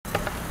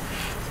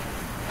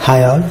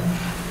Hi all,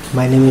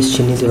 my name is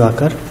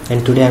TheCyberCare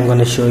and today I am going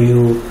to show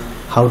you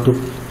how to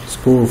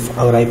spoof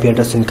our IP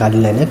address in Kali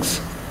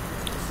Linux.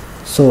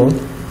 So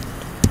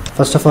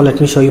first of all, let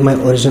me show you my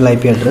original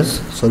IP address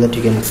so that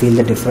you can feel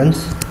the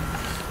difference.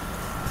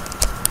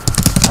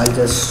 I'll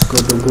just go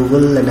to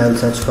Google and I'll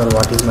search for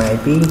what is my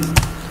IP.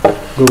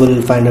 Google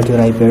will find out your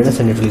IP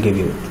address and it will give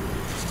you.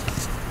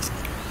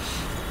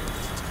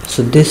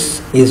 So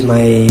this is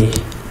my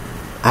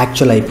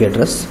actual IP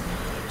address.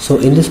 So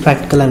in this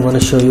practical I'm going to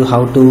show you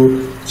how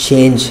to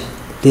change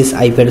this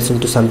IP address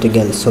into something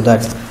else so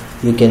that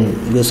you can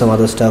do some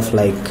other stuff,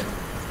 like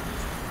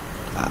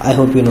I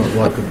hope you know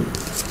what to do.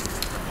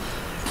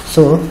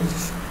 So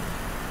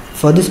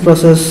for this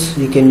process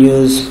you can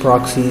use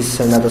proxies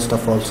and other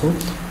stuff also.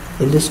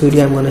 In this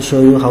video I'm going to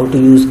show you how to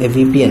use a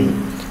VPN,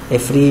 a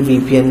free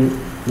VPN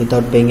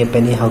without paying a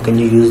penny. How can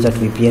you use that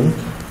VPN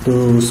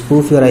to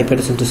spoof your IP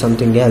address into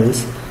something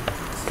else?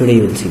 Today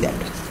you will see that.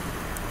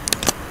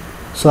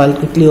 So I'll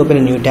quickly open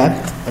a new tab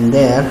and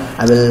there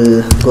I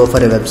will go for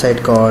a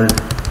website called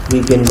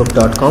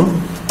vpnbook.com,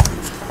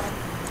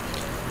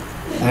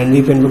 and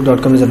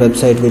vpnbook.com is a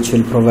website which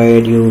will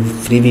provide you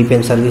free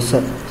VPN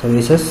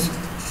services.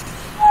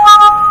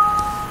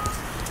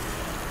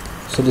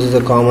 So this is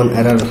a common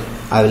error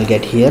I will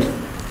get here.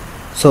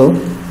 So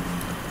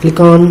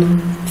click on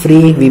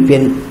free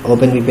VPN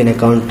open VPN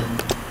account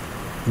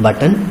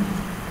button.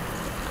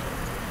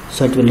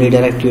 So it will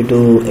redirect you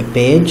to a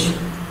page.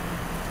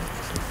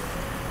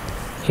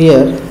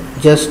 Here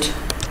just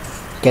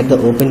get the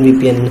open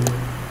VPN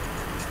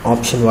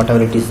option,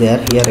 whatever it is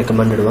there, here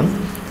recommended one.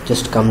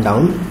 Just come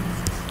down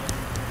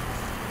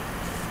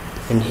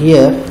and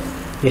here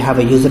you have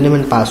a username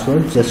and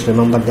password. Just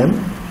remember them.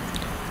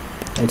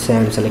 Let's say I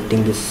am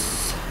selecting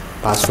this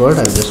password.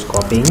 I'm just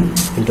copying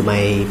into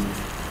my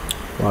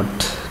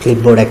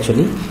clipboard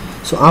actually.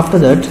 So after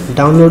that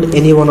download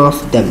any one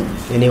of them,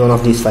 any one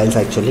of these files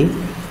actually.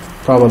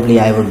 Probably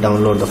I would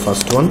download the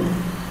first one.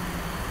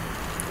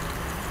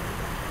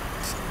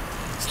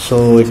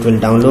 So it will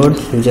download.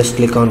 You just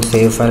click on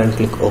save file and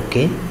click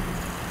OK.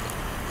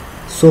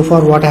 So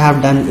far what I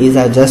have done is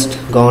I just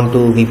gone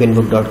to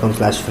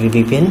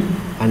vpnbook.com/freevpn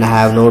and I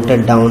have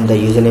noted down the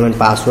username and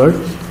password,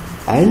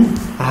 and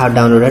I have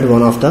downloaded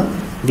one of the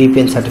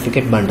VPN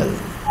certificate bundle.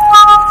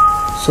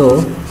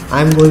 So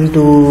I'm going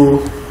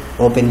to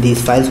open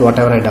these files,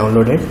 whatever I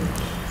downloaded.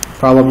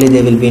 Probably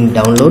they will be in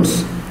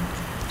downloads.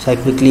 So I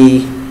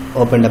quickly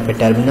opened up a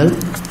terminal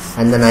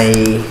and then I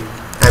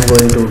am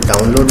going to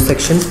download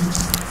section.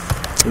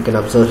 You can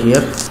observe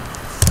here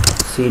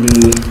CD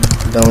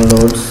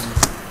downloads,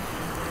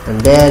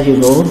 and there you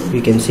go. You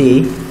can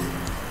see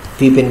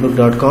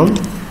vpnbook.com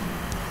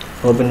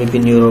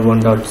openvpn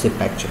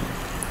euro1.zip actually.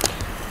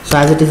 So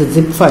as it is a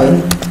zip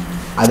file,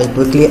 I will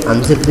quickly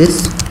unzip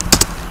this,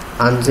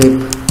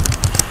 unzip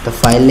the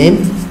file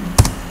name.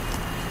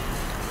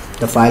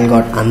 The file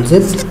got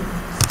unzipped.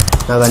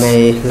 Now when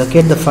I look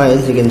at the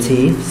files, you can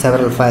see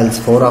several files,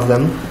 4 of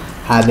them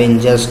have been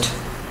just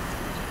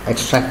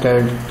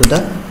extracted to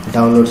the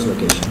downloads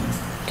location.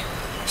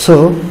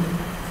 So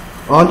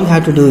all you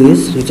have to do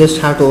is you just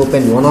have to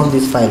open one of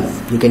these files.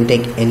 You can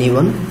take any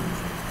one,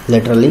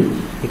 literally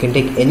you can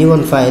take any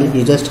one file.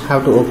 You just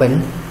have to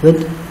open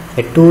with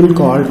a tool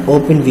called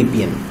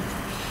OpenVPN.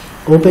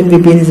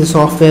 OpenVPN is a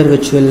software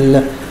which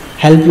will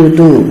help you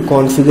to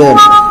configure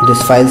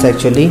these files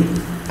actually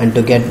and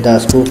to get the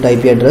spoofed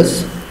IP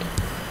address.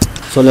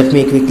 So let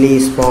me quickly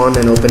spawn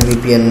an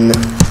OpenVPN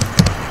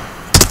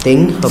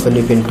thing,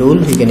 OpenVPN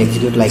tool. You can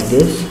execute like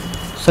this.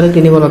 Select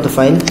any one of the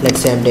file. Let's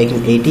say I'm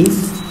taking 80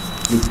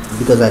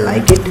 because I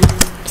like it.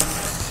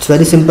 It's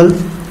very simple.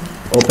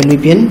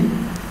 OpenVPN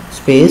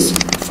space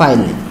file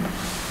name.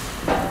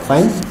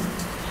 Fine.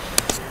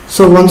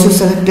 So once you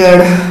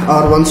selected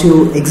or once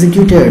you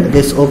executed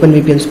this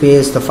OpenVPN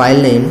space the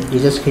file name, you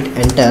just hit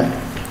enter.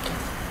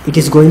 It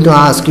is going to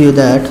ask you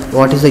that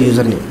what is the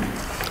username.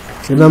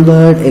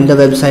 Remember in the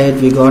website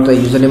we got a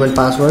username and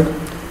password,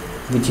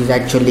 which is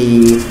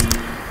actually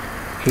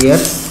here.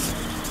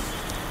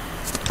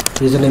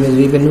 Username is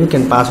vpnbook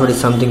and password is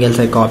something else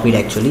I copied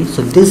actually.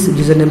 So this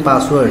username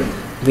password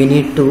we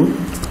need to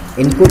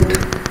input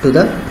to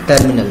the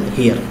terminal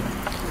here.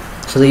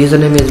 So the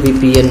username is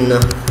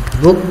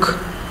vpnbook.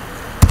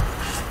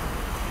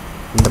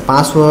 The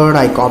password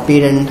I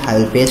copied and I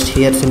will paste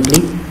here simply,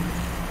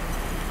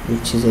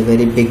 which is a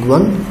very big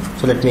one.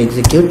 So let me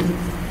execute.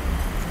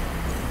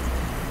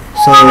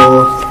 So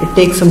it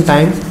takes some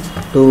time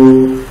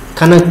to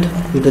connect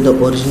you to the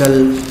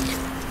original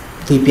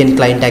VPN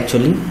client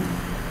actually.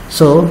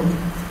 So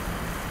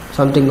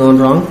something gone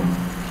wrong.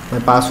 My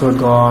password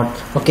got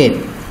okay.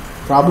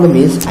 Problem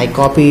is I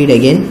copied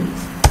again.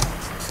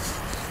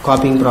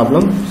 Copying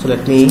problem. So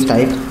let me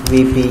type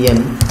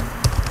VPN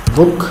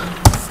book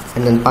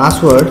and then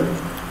password.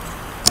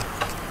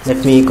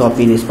 Let me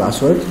copy this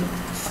password.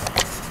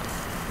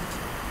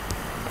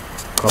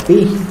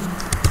 Copy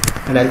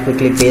and I'll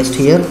quickly paste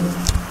here.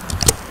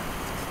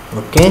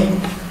 Okay.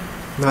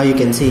 Now you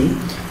can see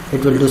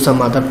it will do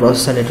some other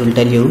process and it will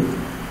tell you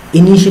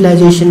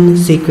initialization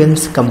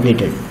sequence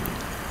completed,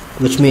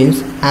 which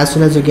means as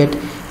soon as you get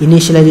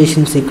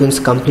initialization sequence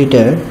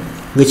completed,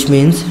 which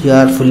means you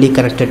are fully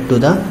connected to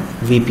the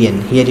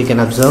VPN. Here you can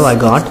observe I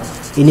got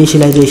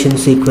initialization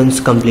sequence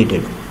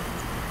completed,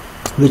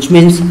 which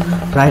means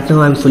right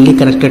now I am fully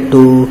connected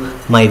to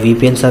my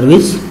VPN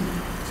service.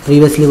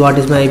 Previously what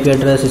is my IP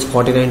address is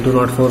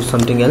 49.2.04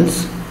 something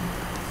else,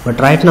 but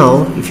right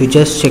now if you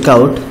just check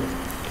out,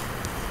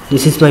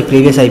 this is my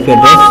previous IP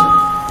address.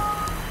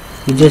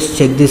 You just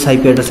check this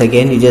IP address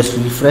again, you just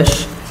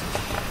refresh,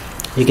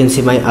 you can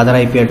see my other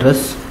IP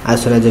address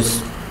as soon as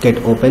it get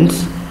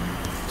opens.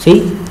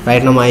 See,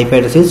 right now my IP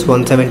address is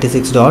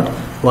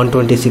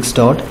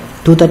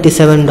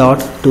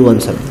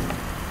 176.126.237.217.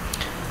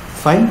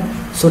 fine.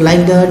 So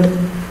like that,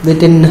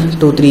 within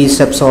 2-3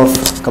 steps of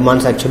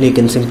commands actually you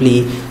can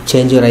simply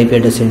change your IP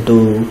address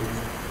into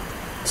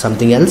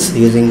something else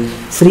using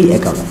free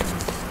account.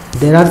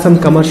 There are some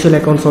commercial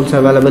accounts also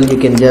available. You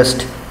can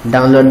just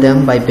download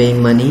them by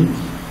paying money,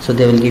 so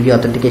they will give you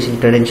authentication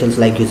credentials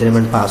like username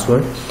and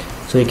password,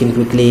 so you can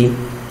quickly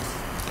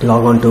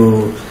log on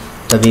to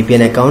the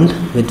VPN account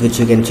with which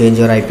you can change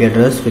your IP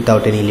address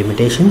without any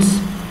limitations.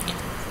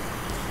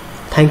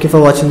 Thank you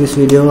for watching this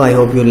video. I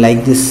hope you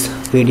like this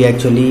video.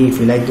 Actually, if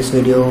you like this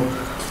video,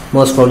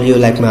 most probably you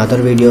like my other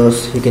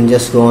videos. You can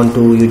just go on to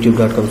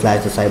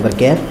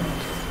youtube.com/TheCyberCare.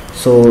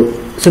 So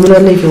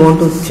similarly, if you want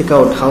to check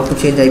out how to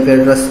change IP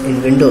address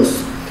in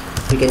Windows,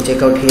 you can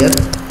check out here.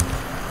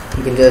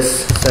 You can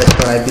just search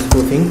for IP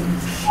spoofing.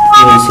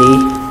 You will see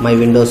my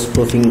Windows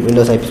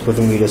IP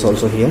spoofing videos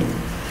also here.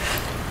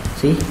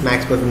 See,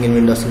 Mac spoofing in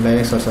Windows and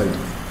Linux, or sorry,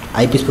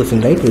 IP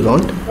spoofing, right? We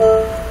want.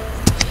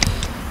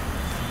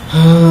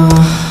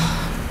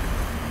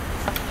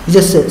 You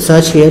just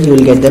search here, you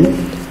will get them.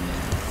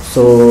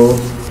 So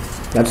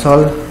that's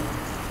all.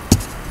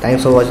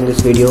 Thanks for watching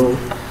this video.